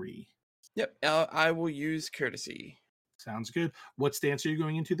a 3. Yep, I will use courtesy. Sounds good. What stance are you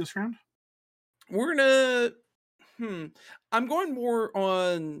going into this round? We're gonna. I'm going more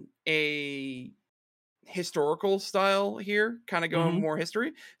on a historical style here, kind of going more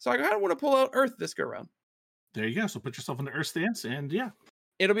history. So I kind of want to pull out Earth this go around. There you go. So put yourself in the Earth stance, and yeah,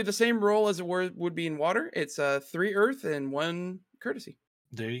 it'll be the same roll as it would be in water. It's 3 Earth and 1 courtesy.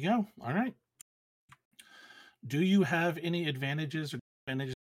 There you go. All right. Do you have any advantages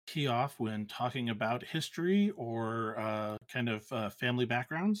to key off when talking about history or kind of family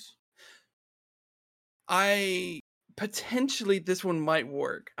backgrounds? Potentially this one might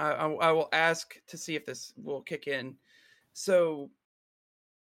work. I will ask to see if this will kick in. So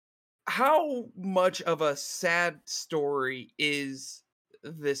how much of a sad story is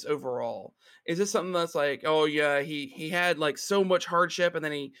this overall? Is this something that's like, oh yeah, he had like so much hardship and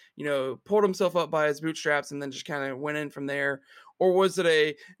then he, pulled himself up by his bootstraps and then just kind of went in from there? Or was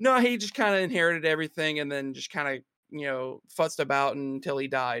it no, he just kind of inherited everything and then just kind of, fussed about until he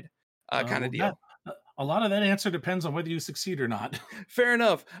died kind of deal? A lot of that answer depends on whether you succeed or not. Fair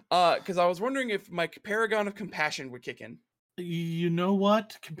enough. Because I was wondering if my Paragon of Compassion would kick in. You know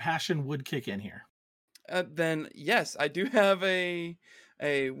what? Compassion would kick in here. Then yes, I do have a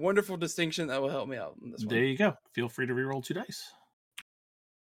wonderful distinction that will help me out in this one. There you go. Feel free to reroll 2 dice.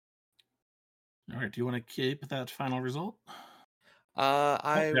 All right. Do you want to keep that final result?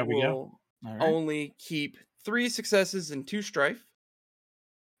 I will only keep 3 successes and 2 strife.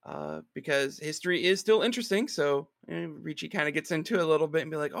 Because history is still interesting, so Ricci kind of gets into it a little bit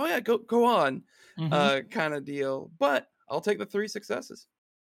and be like, "Oh yeah, go on," kind of deal. But I'll take the 3 successes.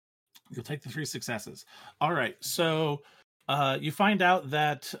 You'll take the 3 successes. All right. So you find out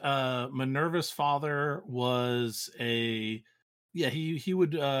that Minerva's father was he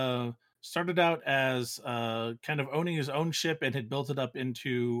would started out as kind of owning his own ship and had built it up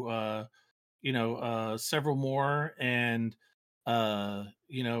into several more, and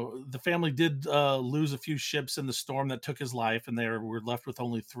the family did lose a few ships in the storm that took his life, and they were left with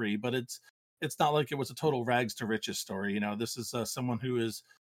only 3. But it's not like it was a total rags to riches story. This is someone who is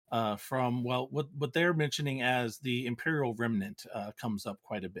from what they're mentioning as the Imperial Remnant comes up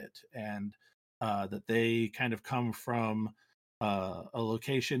quite a bit, and that they kind of come from a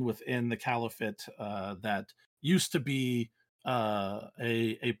location within the Caliphate that used to be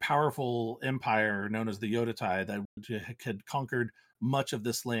a powerful empire known as the Yodatai that had conquered much of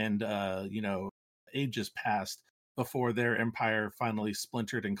this land, ages past, before their empire finally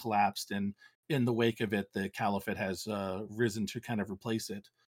splintered and collapsed. And in the wake of it, the Caliphate has risen to kind of replace it.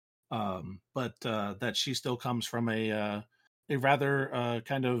 But that she still comes from a rather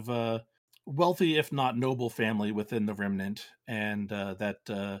kind of wealthy, if not noble, family within the Remnant, and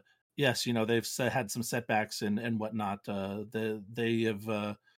that yes, they've had some setbacks and whatnot. They have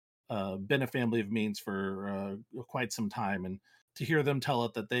been a family of means for quite some time, and to hear them tell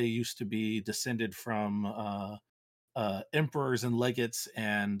it that they used to be descended from emperors and legates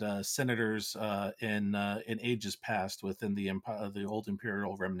and senators in ages past within the empire, the old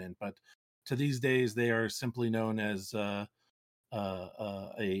Imperial Remnant, but to these days they are simply known as a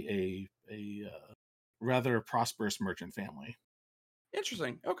rather prosperous merchant family.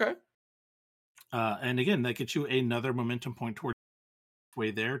 Interesting. Okay. And again, that gets you another momentum point towards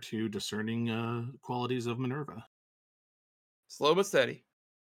way there to discerning qualities of Minerva. Slow but steady.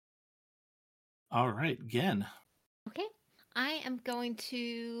 All right, Gen. Okay. I am going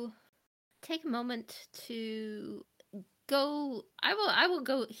to take a moment to go. I will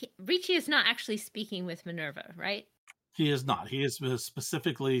go. Ricci is not actually speaking with Minerva, right? He is not. He is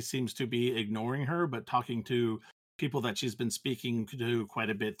specifically seems to be ignoring her, but talking to people that she's been speaking to quite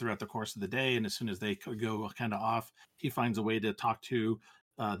a bit throughout the course of the day. And as soon as they go kind of off, he finds a way to talk to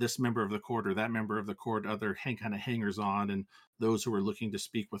this member of the court or that member of the court, other kind of hangers on, and those who are looking to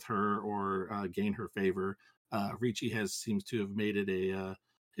speak with her or gain her favor. Ricci seems to have made it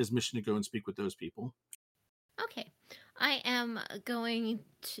his mission to go and speak with those people. Okay. I am going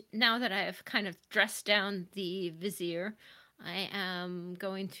to, now that I have kind of dressed down the vizier, I am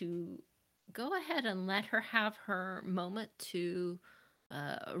going to go ahead and let her have her moment to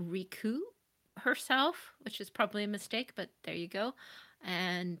recoup herself, which is probably a mistake, but there you go.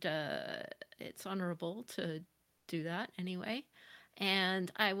 And it's honorable to do that anyway.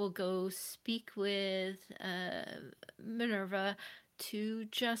 And I will go speak with Minerva to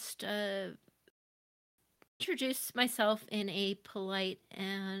just introduce myself in a polite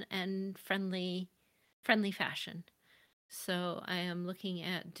and friendly fashion. So I am looking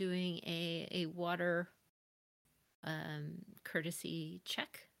at doing a water courtesy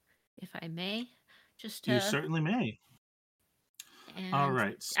check, if I may. Just You certainly may. All and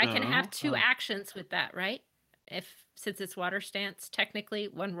right. I can have So, 2 actions with that, right? Since it's water stance, technically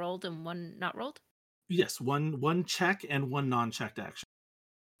one rolled and one not rolled. yes, one check and one non-checked action.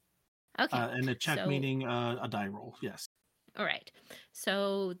 Okay. And a check So, meaning a die roll. Yes. all right.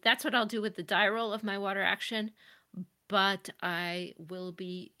 So that's what I'll do with the die roll of my water action, but I will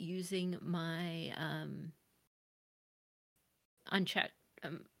be using my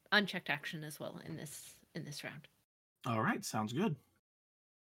unchecked action as well in this round. All right. Sounds good.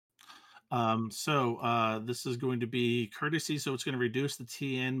 So this is going to be courtesy, so it's going to reduce the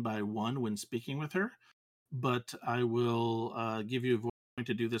TN by 1 when speaking with her, but I will give you a voice point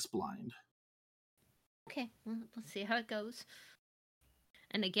to do this blind. Okay, well, let's see how it goes.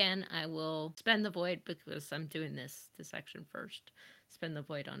 And again, I will spend the void because I'm doing this action first. Spend the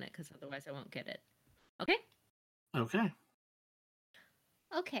void on it because otherwise I won't get it. Okay? Okay.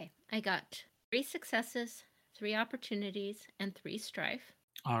 Okay, I got 3 successes, 3 opportunities, and 3 strife.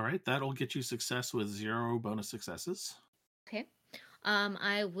 All right. That'll get you success with 0 bonus successes. Okay.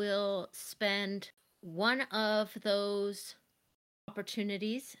 I will spend one of those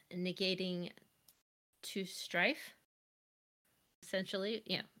opportunities negating 2 strife. Essentially,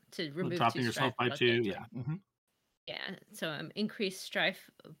 yeah, to remove Dropping 2 yourself strife. by 2. Yeah. Mm-hmm. Yeah, so I'm increased strife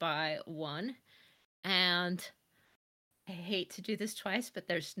by 1. And I hate to do this twice, but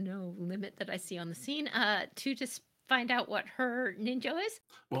there's no limit that I see on the scene. To just find out what her ninja is.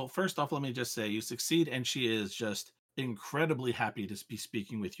 Well, first off, let me just say you succeed, and she is just incredibly happy to be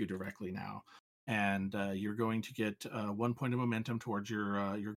speaking with you directly now. And you're going to get 1 point of momentum towards your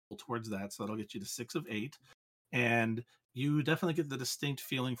goal towards that, so that'll get you to 6 of 8. And you definitely get the distinct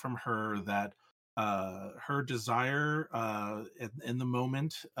feeling from her that her desire in the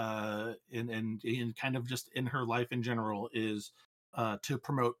moment, in kind of just in her life in general, is to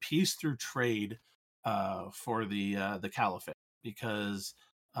promote peace through trade for the caliphate, because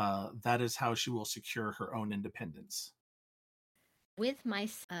that is how she will secure her own independence. With my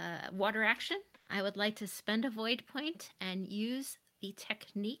water action, I would like to spend a void point and use the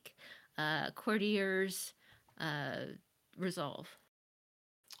technique Courtier's resolve.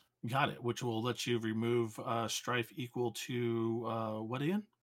 Got it. Which will let you remove strife equal to what again?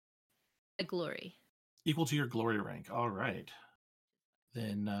 A glory. Equal to your glory rank. All right.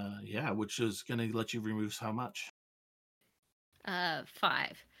 Then yeah, which is going to let you remove how much? 5.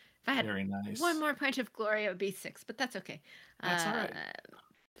 If I had Very nice. 1 more point of glory, it would be 6, but that's okay. That's all right.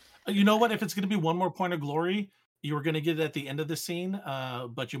 You know what? If it's going to be 1 more point of glory, you were going to get it at the end of the scene,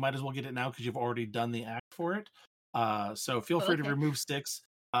 but you might as well get it now because you've already done the act for it. So feel free to remove 6.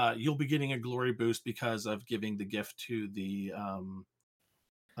 You'll be getting a glory boost because of giving the gift to the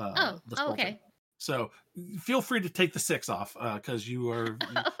okay. So feel free to take the 6 off because you are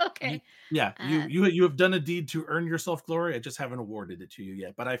okay. You have done a deed to earn yourself glory. I just haven't awarded it to you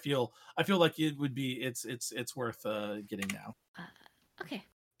yet, but I feel like it would be it's worth getting now. Okay.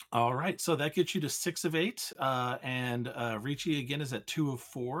 All right, so that gets you to 6 of 8, and Ricci again is at 2 of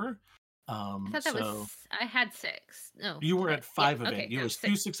 4. I thought that was I had 6. No, you were at 5 of 8. Okay, You was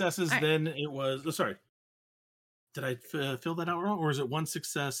 6. 2 successes, right. Then it was sorry. Did I fill that out wrong, or is it 1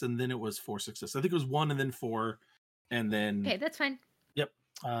 success and then it was 4 successes? I think it was 1 and then 4, and then okay, that's fine. Yep.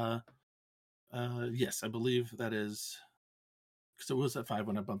 Yes, I believe that is because it was at 5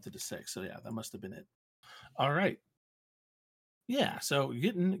 when I bumped it to 6. So yeah, that must have been it. All right. Yeah, so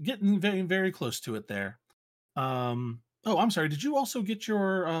getting very very close to it there. Oh, I'm sorry. Did you also get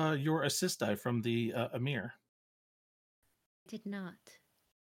your assist die from the Amir? I did not.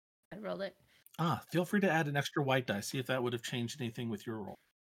 I rolled it. Feel free to add an extra white die. See if that would have changed anything with your roll.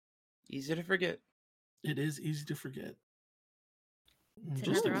 Easy to forget. It is easy to forget. It's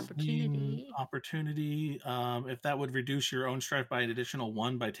Just another a clean opportunity. If that would reduce your own strife by an additional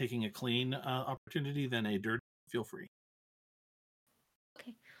 1 by taking a clean opportunity, then a dirt. Feel free.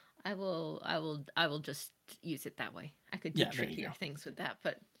 Okay, I will just use it that way. I could do trickier things with that,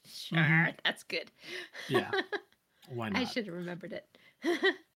 but sure, that's good. Yeah, why not? I should have remembered it.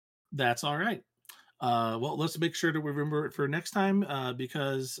 That's all right. Well, let's make sure to remember it for next time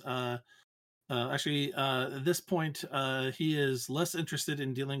because At this point, he is less interested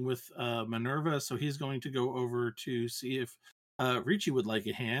in dealing with Minerva, so he's going to go over to see if Ricci would like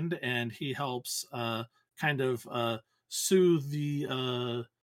a hand, and he helps kind of soothe the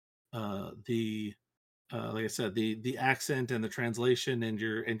like I said, the accent and the translation and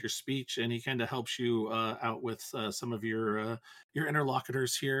your speech, and he kind of helps you out with some of your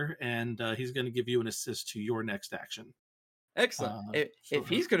interlocutors here, and he's going to give you an assist to your next action. Excellent. If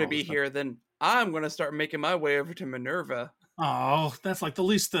he's For going to all this be stuff. here, then I'm going to start making my way over to Minerva. Oh, that's like the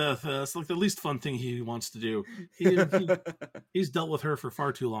least it's like the least fun thing he wants to do. He's dealt with her for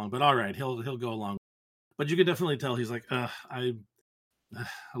far too long, but all right, he'll go along. But you can definitely tell he's like,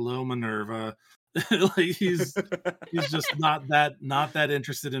 hello Minerva. Like he's just not that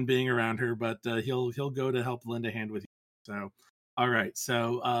interested in being around her, but he'll go to help lend a hand with you. So, all right,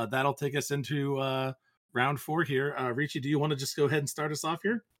 so that'll take us into round 4 here. Ricci, do you want to just go ahead and start us off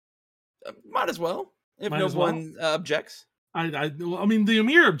here? Might as well, if Might no as well. one objects. I mean, the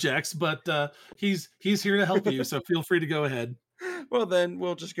Emir objects, but he's here to help you, so feel free to go ahead. Well, then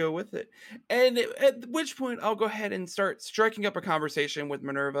we'll just go with it. And at which point, I'll go ahead and start striking up a conversation with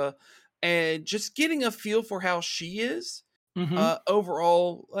Minerva and just getting a feel for how she is Mhm.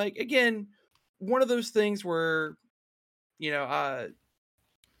 overall. Like, again, one of those things where,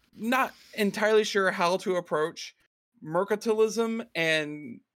 not entirely sure how to approach mercantilism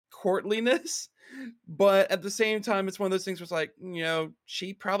and courtliness. But at the same time, it's one of those things where it's like,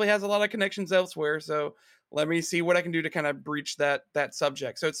 she probably has a lot of connections elsewhere. So let me see what I can do to kind of breach that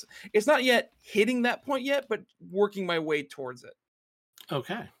subject. So it's not yet hitting that point yet, but working my way towards it.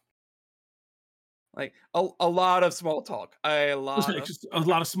 Okay. Like a lot of small talk. Just a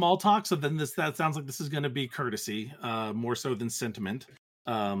lot of small talk. So then that sounds like this is going to be courtesy, more so than sentiment,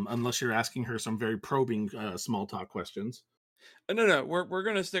 unless you're asking her some very probing small talk questions. No, we're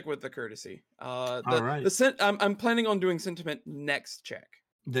gonna stick with the courtesy. All right. I'm planning on doing sentiment next check.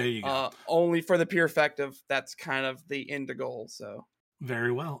 There you go. Only for the pure fact of that's kind of the end goal. So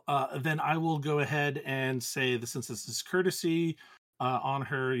very well. Then I will go ahead and say that since this is courtesy on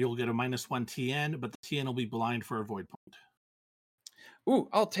her, you'll get a -1 TN, but the TN will be blind for a void point. Ooh,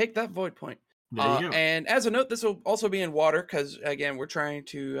 I'll take that void point. There you go. And as a note, this will also be in water because again, we're trying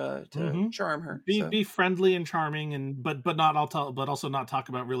to charm her. Be friendly and charming, and but also not talk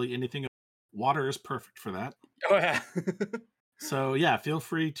about really anything. Water is perfect for that. Oh yeah. So yeah, feel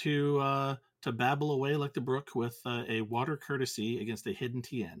free to babble away like the brook with a water courtesy against a hidden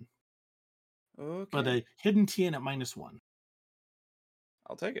TN. Okay. But a hidden TN at -1.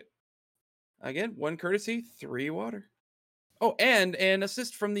 I'll take it. Again, 1 courtesy, 3 water. Oh, and an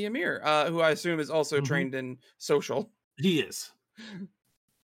assist from the Emir, who I assume is also trained in social. He is.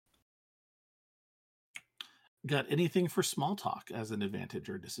 Got anything for small talk as an advantage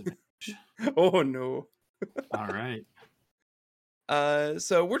or disadvantage? Oh no. All right.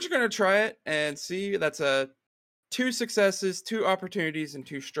 So we're just gonna try it and see. That's 2 successes, 2 opportunities, and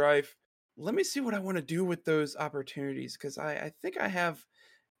 2 strife. Let me see what I want to do with those opportunities because I think I have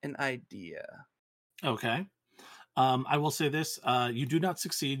an idea. Okay. I will say this: you do not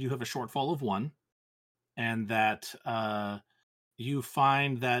succeed. You have a shortfall of 1, and that you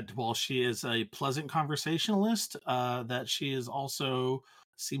find that while she is a pleasant conversationalist, that she is also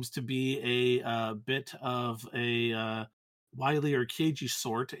seems to be a bit of a wily or cagey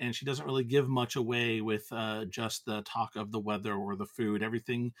sort, and she doesn't really give much away with just the talk of the weather or the food.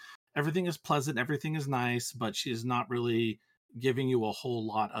 Everything is pleasant, everything is nice, but she is not really giving you a whole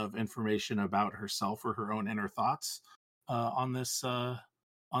lot of information about herself or her own inner thoughts on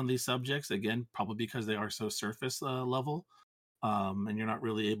these subjects. Again, probably because they are so surface level, and you're not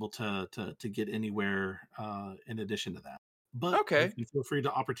really able to get anywhere in addition to that. But okay, you can feel free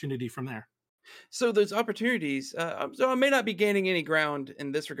to opportunity from there. So those opportunities. So I may not be gaining any ground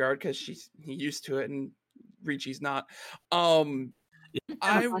in this regard because he's used to it and Ricci's not.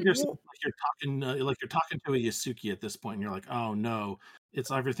 I find yourself like you're talking to a Yasuki at this point, and you're like, oh no, it's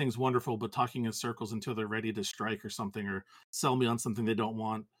everything's wonderful, but talking in circles until they're ready to strike or something, or sell me on something they don't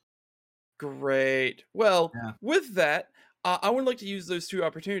want. Great. Well, Yeah. with that, I would like to use those 2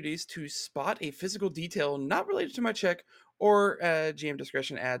 opportunities to spot a physical detail not related to my check or GM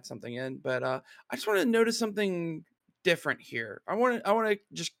discretion add something in, but I just want to notice something different here. I want to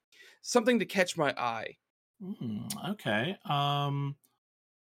just something to catch my eye. Okay.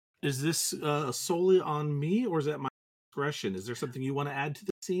 Is this solely on me, or is that my discretion? Is there something you want to add to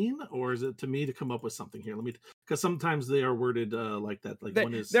the scene, or is it to me to come up with something here? Because sometimes they are worded like that. Like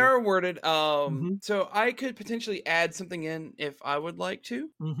one is they're worded. So I could potentially add something in if I would like to.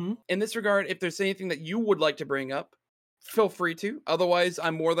 In this regard, if there's anything that you would like to bring up, feel free to. Otherwise,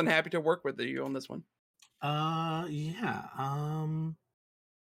 I'm more than happy to work with you on this one. Yeah.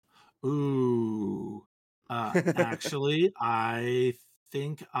 Ooh. Actually, I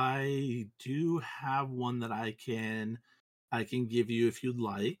think I do have one that I can give you if you'd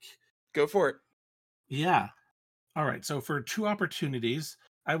like. Go for it. Yeah. All right. So for 2 opportunities,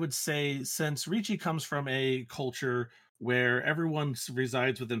 I would say since Ricci comes from a culture where everyone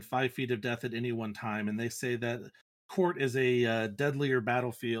resides within 5 feet of death at any one time, and they say that court is a deadlier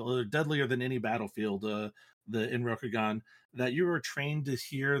battlefield, deadlier than any battlefield, in Rokugan, that you are trained to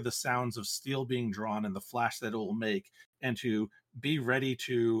hear the sounds of steel being drawn and the flash that it will make, and to be ready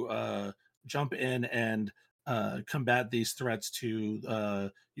to jump in and combat these threats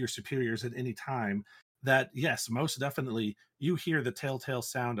to your superiors at any time. That yes, most definitely you hear the telltale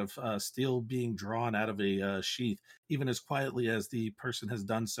sound of steel being drawn out of a sheath, even as quietly as the person has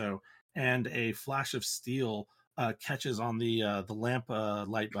done so, and a flash of steel catches on the lamp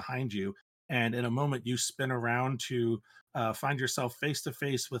light behind you, and in a moment you spin around to find yourself face to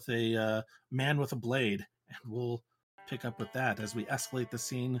face with a man with a blade, and we'll pick up with that as we escalate the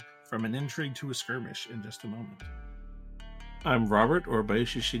scene from an intrigue to a skirmish in just a moment. I'm Robert, or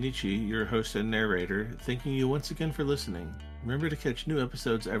Bayoshi Shinichi, your host and narrator, thanking you once again for listening. Remember to catch new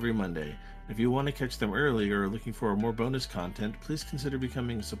episodes every Monday. If you want to catch them early or are looking for more bonus content, please consider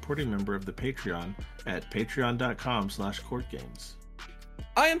becoming a supporting member of the Patreon at patreon.com/courtgames.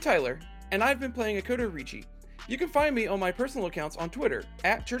 I am Tyler, and I've been playing Akoto Ricci. You can find me on my personal accounts on Twitter,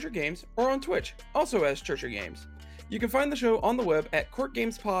 @ChurcherGames, or on Twitch, also as ChurcherGames. You can find the show on the web at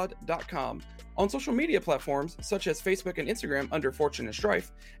courtgamespod.com, on social media platforms such as Facebook and Instagram under Fortune and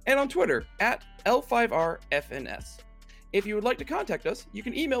Strife, and on Twitter @L5RFNS. If you would like to contact us, you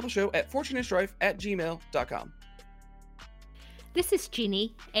can email the show at fortuneandstrife@gmail.com. This is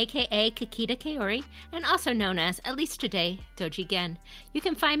Jeannie, aka Kikita Kaori, and also known as, at least today, Doji Gen. You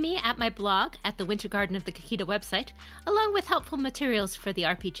can find me at my blog at the Winter Garden of the Kikita website, along with helpful materials for the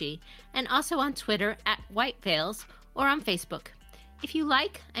RPG, and also on Twitter @WhiteVeils or on Facebook. If you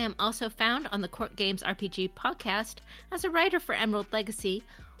like, I am also found on the Court Games RPG podcast as a writer for Emerald Legacy,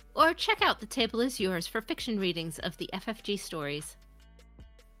 or check out The Table Is Yours for fiction readings of the FFG stories.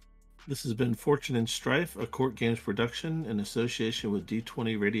 This has been Fortune and Strife, a Court Games production in association with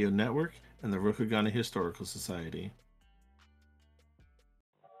D20 Radio Network and the Rokugana Historical Society.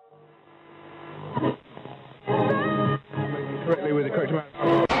 Correctly with the correct amount.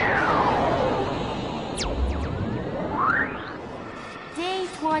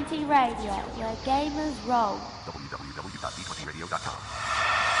 D20 Radio, where gamers roll.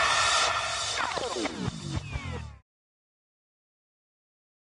 www.d20radio.com